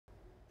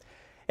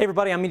Hey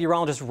everybody, I'm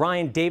meteorologist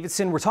Ryan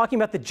Davidson. We're talking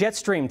about the jet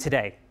stream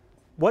today.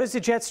 What is a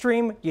jet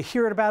stream? You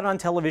hear it about it on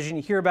television,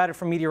 you hear about it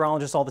from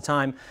meteorologists all the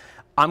time.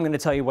 I'm going to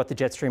tell you what the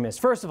jet stream is.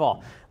 First of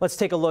all, let's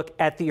take a look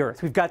at the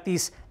Earth. We've got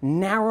these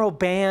narrow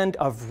band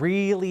of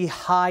really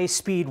high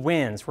speed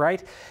winds,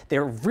 right?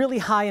 They're really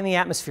high in the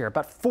atmosphere,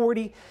 about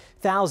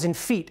 40,000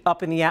 feet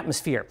up in the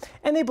atmosphere.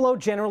 And they blow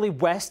generally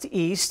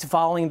west-east,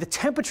 following the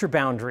temperature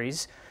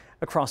boundaries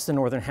across the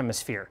northern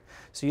hemisphere.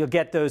 So you'll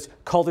get those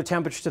colder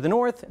temperatures to the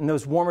north and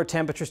those warmer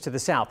temperatures to the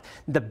south.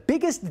 The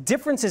biggest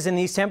differences in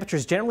these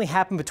temperatures generally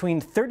happen between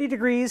 30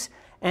 degrees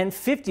and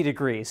 50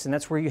 degrees. And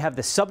that's where you have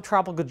the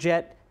subtropical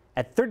jet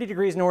at 30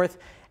 degrees north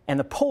and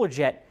the polar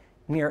jet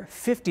near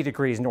 50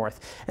 degrees north.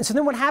 And so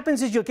then what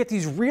happens is you'll get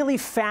these really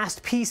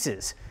fast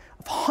pieces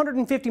of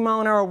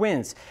 150-mile-an-hour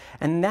winds.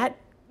 And that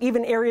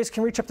even areas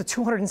can reach up to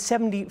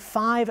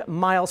 275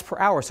 miles per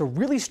hour. So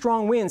really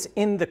strong winds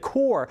in the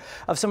core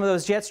of some of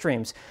those jet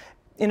streams.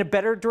 In a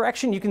better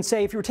direction, you can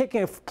say if you were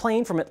taking a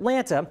plane from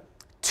Atlanta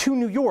to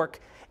New York,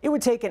 it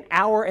would take an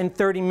hour and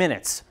 30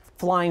 minutes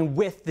flying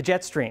with the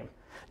jet stream.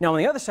 Now, on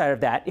the other side of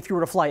that, if you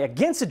were to fly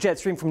against a jet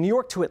stream from New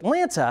York to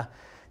Atlanta,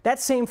 that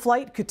same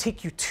flight could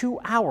take you 2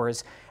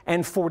 hours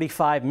and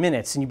 45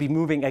 minutes, and you'd be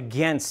moving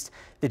against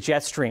the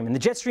jet stream. And the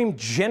jet stream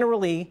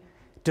generally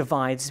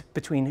divides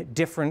between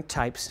different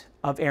types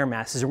of air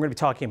masses. And we're going to be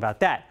talking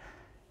about that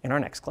in our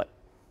next clip.